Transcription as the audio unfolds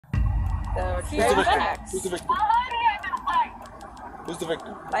So Who's the victim? tax. Who's the victim? Who's the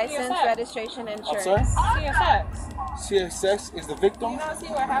victim? License, CSX. registration, I'm insurance. sorry? CSX. CSX is the Do victim? you not see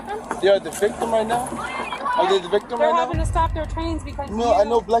what happened? They are the victim right now? Are they the victim They're right having now? to stop their trains because No, I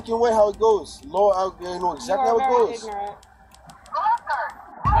know black and white how it goes. Lord, I know exactly how it goes. Ignorant.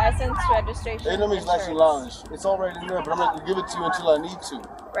 License, registration, Ain't no means insurance. Latin Lounge. It's all right in there, but I'm not gonna give it to you until I need to.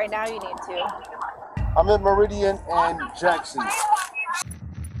 Right now you need to. I'm at Meridian and Jackson.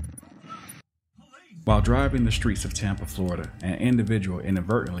 While driving the streets of Tampa, Florida, an individual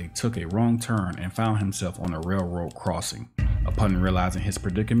inadvertently took a wrong turn and found himself on a railroad crossing. Upon realizing his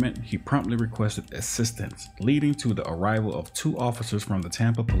predicament, he promptly requested assistance, leading to the arrival of 2 officers from the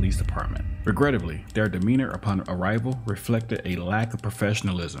Tampa Police Department. Regrettably, their demeanor upon arrival reflected a lack of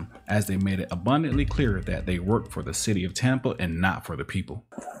professionalism, as they made it abundantly clear that they worked for the city of Tampa and not for the people.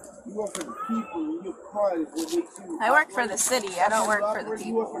 You work for the people. I work for the city. I don't work for the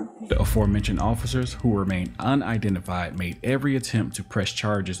people. The aforementioned officers, who remained unidentified, made every attempt to press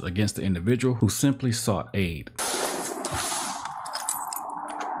charges against the individual who simply sought aid.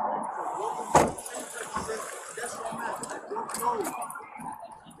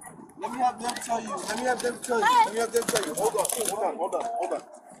 Let me have them tell you. Hold on.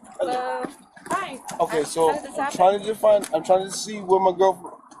 Hello. Hi. Okay, so How does this happen? I'm trying to see where my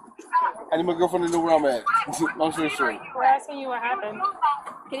girlfriend. I need my girlfriend to know where I'm at. Long story short. We're asking you what happened.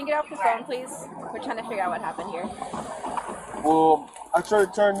 Can you get off the phone, please? We're trying to figure out what happened here. Well, I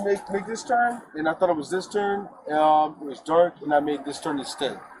tried to make this turn, and I thought it was this turn. It was dark, and I made this turn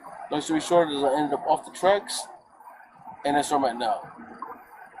instead. Long story short, is I ended up off the tracks, and that's where I'm at now.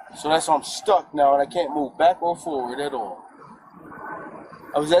 So that's why I'm stuck now, and I can't move back or forward at all.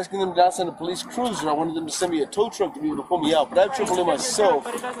 I was asking them to send a police cruiser. I wanted them to send me a tow truck to be able to pull me out, but I have trouble in Because you're drunk, myself.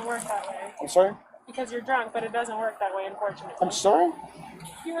 but it doesn't work that way. I'm sorry? Because you're drunk, but it doesn't work that way, unfortunately. I'm sorry?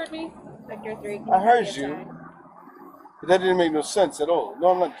 You heard me? Sector 3. I heard you. But that didn't make no sense at all.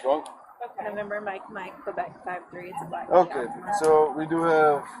 No, I'm not drunk. Okay. November, Mike, Quebec 5-3. It's a black. Okay, so we do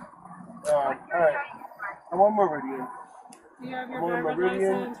have. Alright. I'm on Meridian. Do you have I'm your on driver's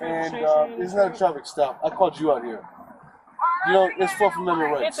Meridian, license, and registration? it's not a traffic stop. I called you out here. You know, it's for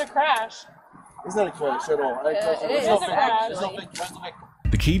Amendment rights. It's a crash. It's not a crash at all. It is actually.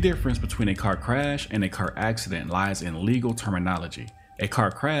 The key difference between a car crash and a car accident lies in legal terminology. A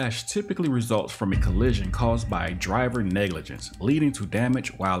car crash typically results from a collision caused by driver negligence, leading to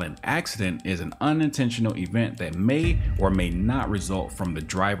damage, while an accident is an unintentional event that may or may not result from the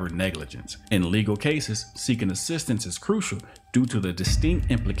driver negligence. In legal cases, seeking assistance is crucial due to the distinct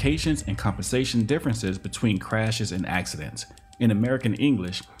implications and compensation differences between crashes and accidents. In American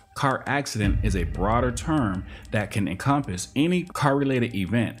English, car accident is a broader term that can encompass any car-related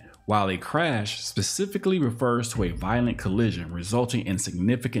event, while a crash specifically refers to a violent collision resulting in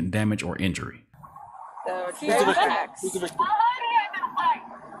significant damage or injury. So Who's the victim? tax. Who's the victim?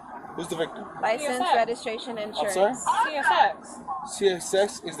 Who's the victim? License, CSX. registration, I'm insurance. sorry? CSX.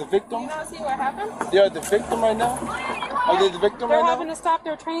 CSX is the Do victim? you not see what happened? They are the victim right now? Are they the victim They're right having now? to stop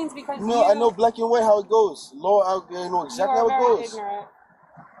their trains because No, I know black and white how it goes. Lord, I know exactly how it goes. Ignorant.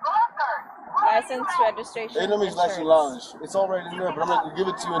 License, registration, Ain't no means Latin Lounge. It's all right in there, but I'm not gonna give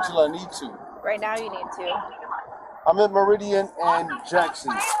it to you until I need to. Right now you need to. I'm at Meridian and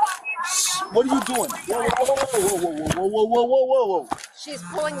Jackson. What are you doing? Whoa. She's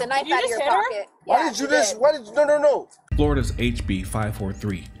pulling the knife You out of just your hit her? pocket. Why did you this? Why did you? No. Florida's HB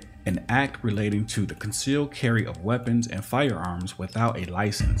 543, an act relating to the concealed carry of weapons and firearms without a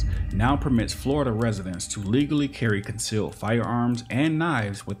license, now permits Florida residents to legally carry concealed firearms and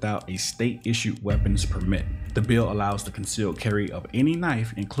knives without a state-issued weapons permit. The bill allows the concealed carry of any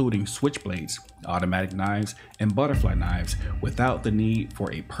knife, including switchblades, automatic knives, and butterfly knives, without the need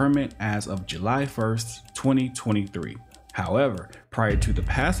for a permit as of July 1st, 2023. However, prior to the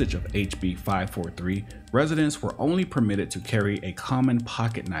passage of HB 543, residents were only permitted to carry a common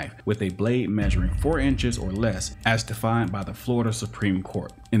pocket knife with a blade measuring 4 inches or less, as defined by the Florida Supreme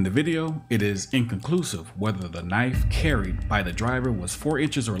Court. In the video, it is inconclusive whether the knife carried by the driver was 4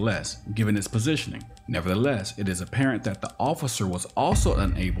 inches or less, given its positioning. Nevertheless, it is apparent that the officer was also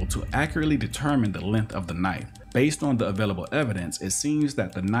unable to accurately determine the length of the knife. Based on the available evidence, it seems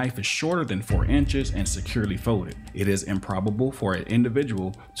that the knife is shorter than 4 inches and securely folded. It is improbable for an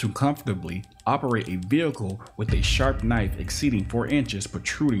individual to comfortably operate a vehicle with a sharp knife exceeding 4 inches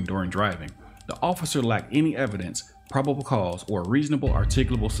protruding during driving. The officer lacked any evidence, probable cause, or reasonable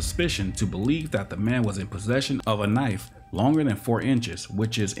articulable suspicion to believe that the man was in possession of a knife longer than 4 inches,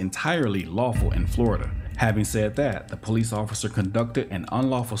 which is entirely lawful in Florida. Having said that, the police officer conducted an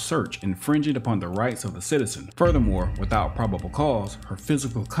unlawful search infringing upon the rights of the citizen. Furthermore, without probable cause, her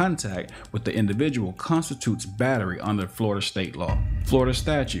physical contact with the individual constitutes battery under Florida state law. Florida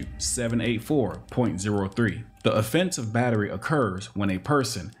Statute 784.03. The offense of battery occurs when a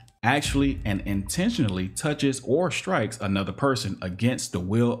person actually and intentionally touches or strikes another person against the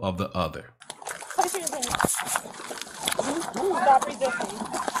will of the other. Stop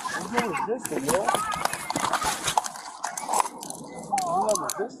resisting.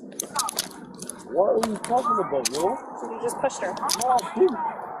 What are you talking about, yo? So you just pushed her. No, I didn't.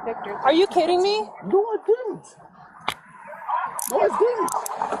 Victor. Are you kidding me? No, I didn't. No, I didn't.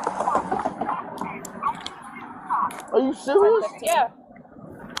 Are you serious? Yeah.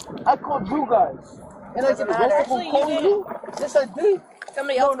 I called you guys. And I did the rest of them call you? Yes, I did.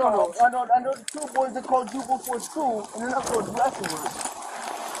 Somebody else called. I know the two boys that called you before school, and then I called you afterwards.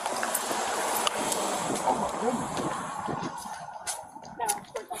 Oh my goodness.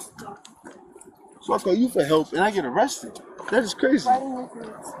 So I call you for help, and I get arrested. That is crazy. Right in your feet.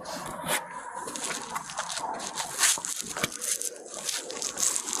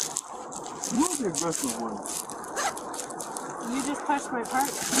 You're the aggressive one. You just pushed my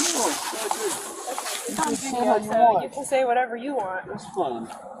partner. No, It's on can say video, how you so want. you can say whatever you want. that's fine.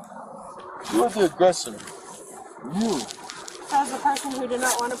 You're the aggressor. You. As the person who did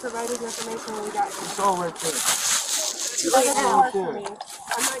not want to provide his information when we got here. It's all right there. You don't get to work for me.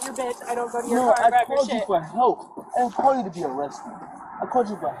 I'm not your bitch. I don't go to your No, car and I grab your called you shit. for help. I didn't call you to be arrested. I called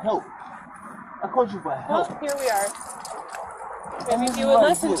you for help. I called you for help. Well, here we are. Maybe if you would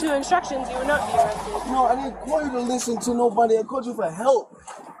listen to instructions, you would not be arrested. No, I didn't call you to listen to nobody. I called you for help.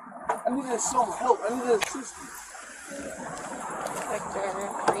 I needed some help. I needed assistance. Victor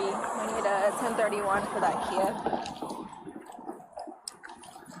 3. I need a 1031 for that Kia.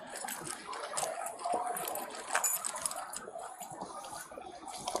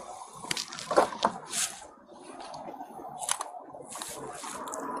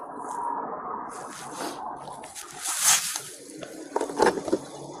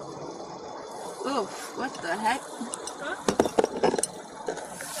 Oof, what the heck?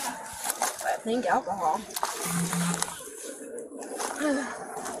 I think alcohol. Well,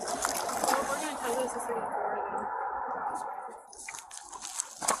 we're going to tell this to city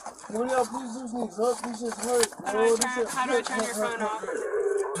One of y'all please just needs help. This shit's hurt. How do I turn your phone off?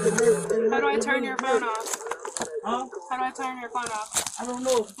 How do I turn your phone off? Huh? How do I turn your phone off? I don't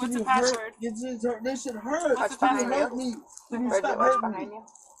know. What's the password? This shit hurt. What's the Can you password? help me? Can you Where's stop the watch hurting behind me? you?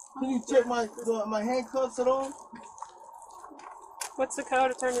 Can you check my handcuffs at all? What's the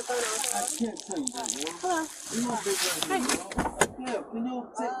code to turn your phone I off? can't tell you that, yo. Hello. You know big right here, yo. Yeah, can you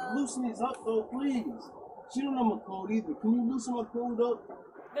loosen these up though, please? She don't know my code either. Can you loosen my code up?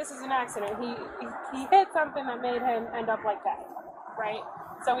 This is an accident. He hit something that made him end up like that, right?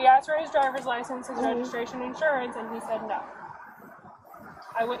 So we asked for his driver's license, his registration, insurance, and he said no.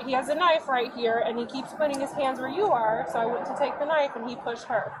 He has a knife right here, and he keeps putting his hands where you are, so I went to take the knife, and he pushed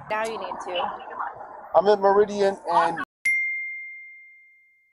her. Now you need to. I'm at Meridian and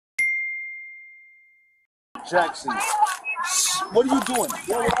Jackson. What are you doing?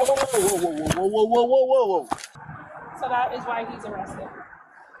 Whoa. So that is why he's arrested.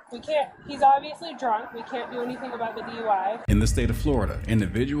 We can't, he's obviously drunk. We can't do anything about the DUI. In the state of Florida,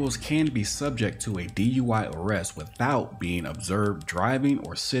 individuals can be subject to a DUI arrest without being observed driving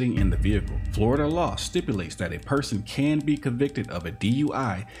or sitting in the vehicle. Florida law stipulates that a person can be convicted of a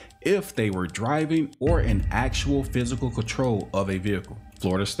DUI if they were driving or in actual physical control of a vehicle.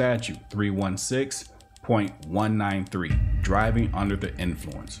 Florida Statute 316.193, driving under the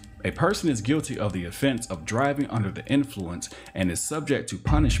influence. A person is guilty of the offense of driving under the influence and is subject to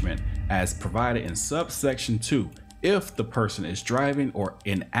punishment as provided in subsection 2 if the person is driving or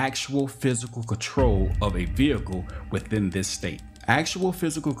in actual physical control of a vehicle within this state. Actual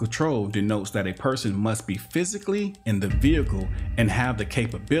physical control denotes that a person must be physically in the vehicle and have the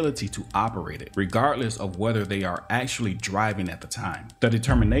capability to operate it, regardless of whether they are actually driving at the time. The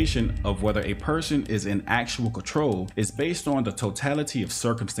determination of whether a person is in actual control is based on the totality of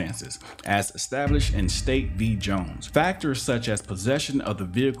circumstances, as established in State v. Jones. Factors such as possession of the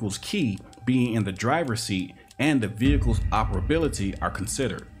vehicle's key, being in the driver's seat, and the vehicle's operability are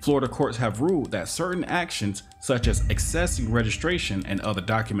considered. Florida courts have ruled that certain actions, such as accessing registration and other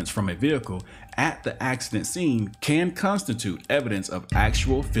documents from a vehicle at the accident scene, can constitute evidence of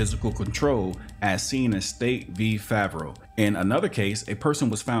actual physical control, as seen in State v. Favreau. In another case, a person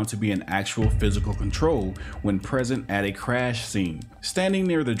was found to be in actual physical control when present at a crash scene, standing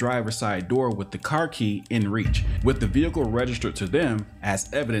near the driver's side door with the car key in reach, with the vehicle registered to them,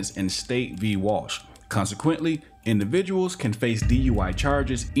 as evidence in State v. Walsh. Consequently, individuals can face DUI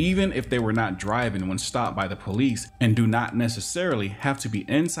charges even if they were not driving when stopped by the police and do not necessarily have to be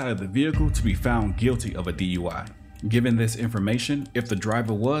inside of the vehicle to be found guilty of a DUI. Given this information, if the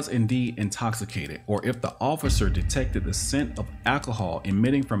driver was indeed intoxicated or if the officer detected the scent of alcohol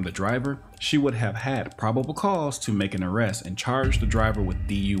emitting from the driver, she would have had probable cause to make an arrest and charge the driver with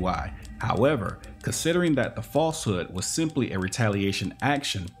DUI. However, considering that the falsehood was simply a retaliation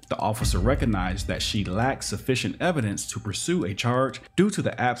action, the officer recognized that she lacked sufficient evidence to pursue a charge due to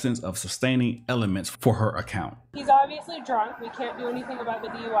the absence of sustaining elements for her account. He's obviously drunk. We can't do anything about the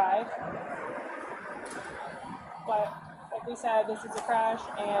DUI. But like we said, this is a crash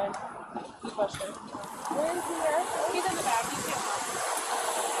and he pushed her. Where is he here? He's in the back. He's here.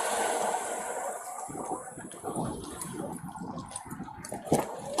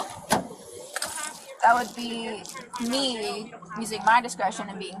 That would be me using my discretion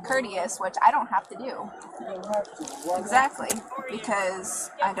and being courteous, which I don't have to do. You don't have to. Why not? Exactly, because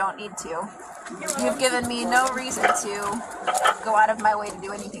I don't need to. You've given me no reason to go out of my way to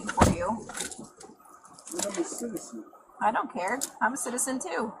do anything for you. But I'm a citizen. I don't care. I'm a citizen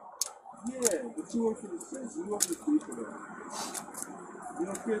too. Yeah, but you work for the citizens. You work for the people though. You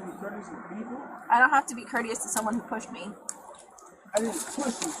don't care to be courteous to people? I don't have to be courteous to someone who pushed me. I didn't push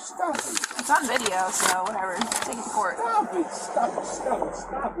you. Stop it. It's on video, so whatever. Take it to court. Stop it. Stop it. Stop it.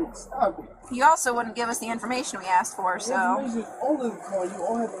 Stop it. Stop it. You also wouldn't give us the information we asked for, The so... information is only for you.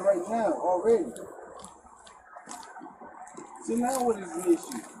 All have it right now already. So now what is the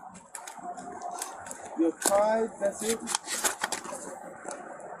issue? Your pride, that's it?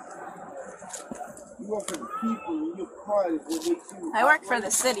 You work for the people and your pride is what makes you... I work for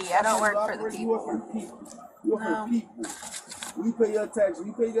the city. I don't work for the You work for people. the people. You work for the people. You pay your taxes.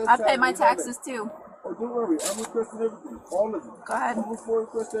 You pay your I taxes. pay my taxes too. Oh, don't worry. I'm requesting everything. All of it. Go ahead. I'm before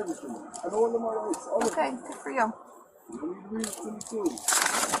request everything. I know all of my rights. All of Okay, it. good for you. You don't need to read it to me too.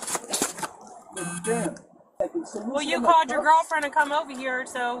 But damn. Well, you called your girlfriend to come over here,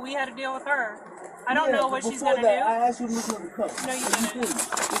 so we had to deal with her. I don't know what she's before gonna that, do. I asked you to look at the cup. No, you And didn't.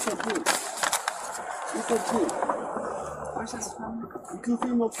 Yes, I did. Yes, I did. Where's this from? You two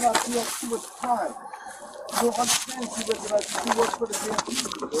female cops, you have too much pride. You don't understand she recognizes she works for the damn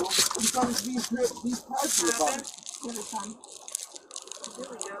people, bro. You can't be prideful about it. Where's this from? Here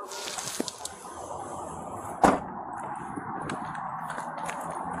we go.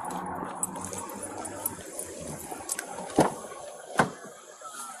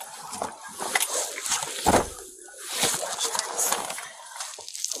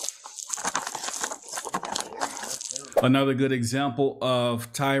 Another good example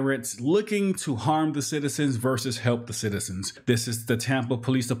of tyrants looking to harm the citizens versus help the citizens. This is the Tampa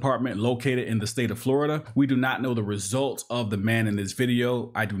Police Department located in the state of Florida. We do not know the results of the man in this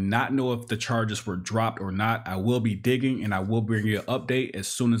video. I do not know if the charges were dropped or not. I will be digging and I will bring you an update as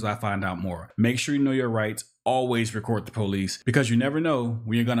soon as I find out more. Make sure you know your rights. Always report the police because you never know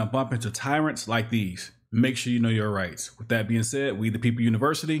when you're going to bump into tyrants like these. Make sure you know your rights. With that being said, We the People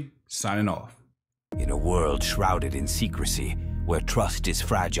University, signing off. In a world shrouded in secrecy, where trust is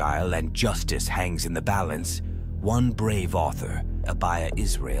fragile and justice hangs in the balance, one brave author, Abiyah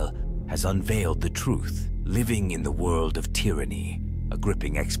Israel, has unveiled the truth. Living in the World of Tyranny, a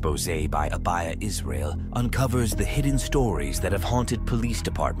gripping expose by Abiyah Israel, uncovers the hidden stories that have haunted police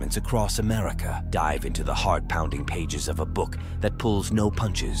departments across America. Dive into the heart-pounding pages of a book that pulls no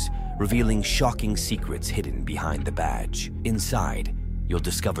punches, revealing shocking secrets hidden behind the badge. Inside, you'll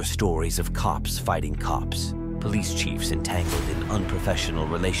discover stories of cops fighting cops, police chiefs entangled in unprofessional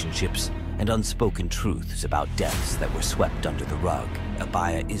relationships, and unspoken truths about deaths that were swept under the rug.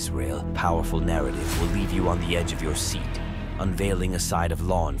 Abiyah Israel, powerful narrative will leave you on the edge of your seat, unveiling a side of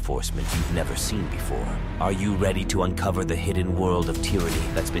law enforcement you've never seen before. Are you ready to uncover the hidden world of tyranny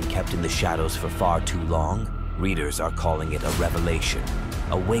that's been kept in the shadows for far too long? Readers are calling it a revelation,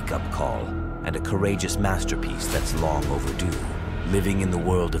 a wake-up call, and a courageous masterpiece that's long overdue. Living in the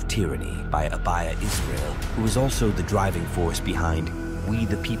World of Tyranny by Abiyah Israel, who is also the driving force behind We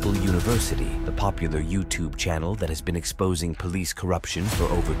the People University, the popular YouTube channel that has been exposing police corruption for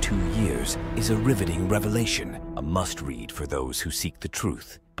over 2 years, is a riveting revelation, a must-read for those who seek the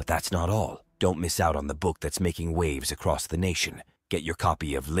truth. But that's not all. Don't miss out on the book that's making waves across the nation. Get your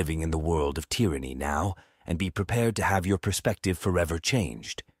copy of Living in the World of Tyranny now, and be prepared to have your perspective forever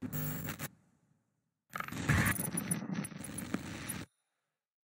changed.